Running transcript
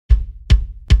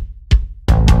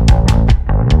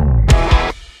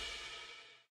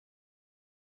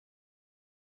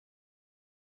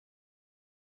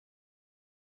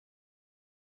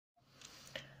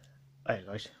Hey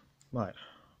guys, right, as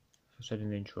I said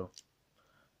in the intro,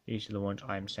 these are the ones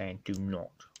I'm saying do not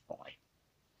buy.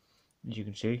 As you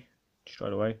can see,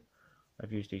 straight away,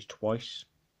 I've used these twice.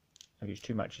 I've used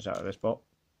 2 matches out of this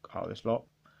lot,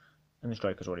 and the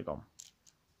striker's already gone.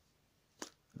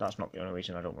 That's not the only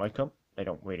reason I don't like them. They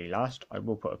don't really last. I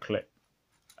will put a clip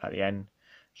at the end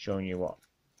showing you what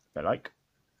they're like.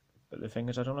 But the thing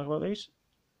is, I don't like about these.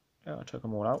 Yeah, I took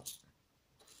them all out.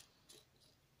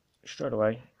 Straight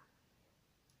away,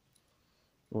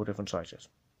 all different sizes.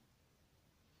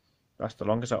 That's the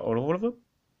longest out of all of them.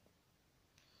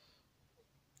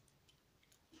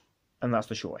 And that's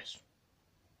the shortest.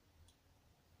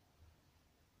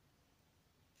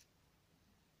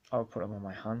 I'll put them on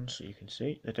my hands so you can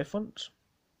see the difference.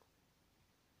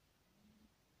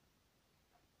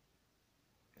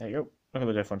 There you go. Look at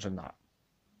the difference in that.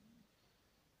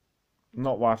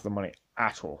 Not worth the money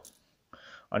at all.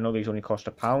 I know these only cost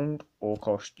 £1 or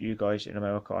cost you guys in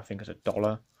America, I think it's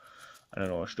 $1. I don't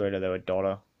know, Australia they're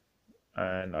 $1.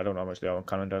 And I don't know how much they are in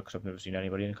Canada because I've never seen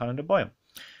anybody in Canada buy them.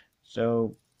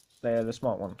 So they're the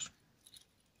smart ones.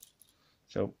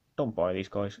 So don't buy these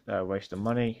guys, they're a waste of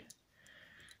money.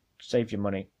 Save your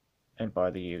money and buy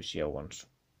the UCL ones.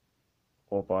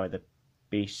 Or buy the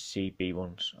BCB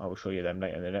ones. I will show you them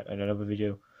later in another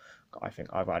video. I think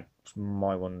I've had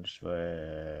my ones for,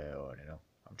 I don't know,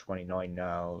 I'm 29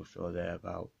 now, so they're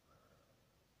about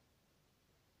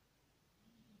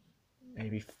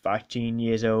maybe 13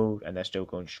 years old and they're still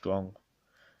going strong.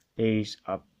 These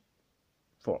are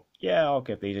for, yeah, I'll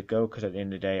give these a go because at the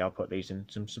end of the day I'll put these in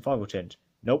some survival tins.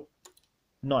 Nope,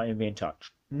 not even being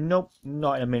touched. Nope,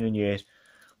 not in a million years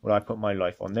will I put my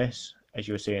life on this. As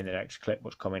you'll see in the next clip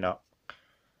what's coming up,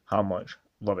 how much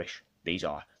rubbish these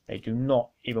are. They do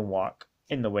not even work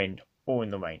in the wind or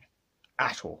in the rain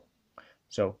at all.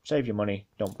 So save your money,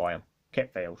 don't buy them.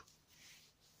 Kit failed.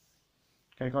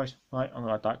 Okay guys, right, I'm going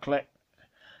to add that clip.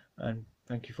 And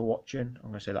thank you for watching. I'm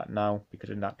going to say that now because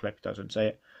in that clip it doesn't say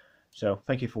it. So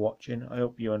thank you for watching. I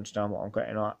hope you understand what I'm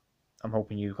getting at. I'm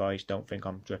hoping you guys don't think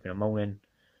I'm dripping and moaning.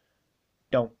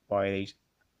 Don't buy these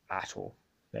at all.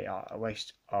 They are a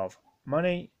waste of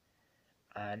money.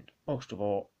 And most of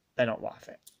all, they're not worth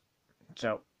it.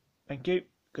 So, thank you.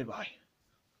 Goodbye.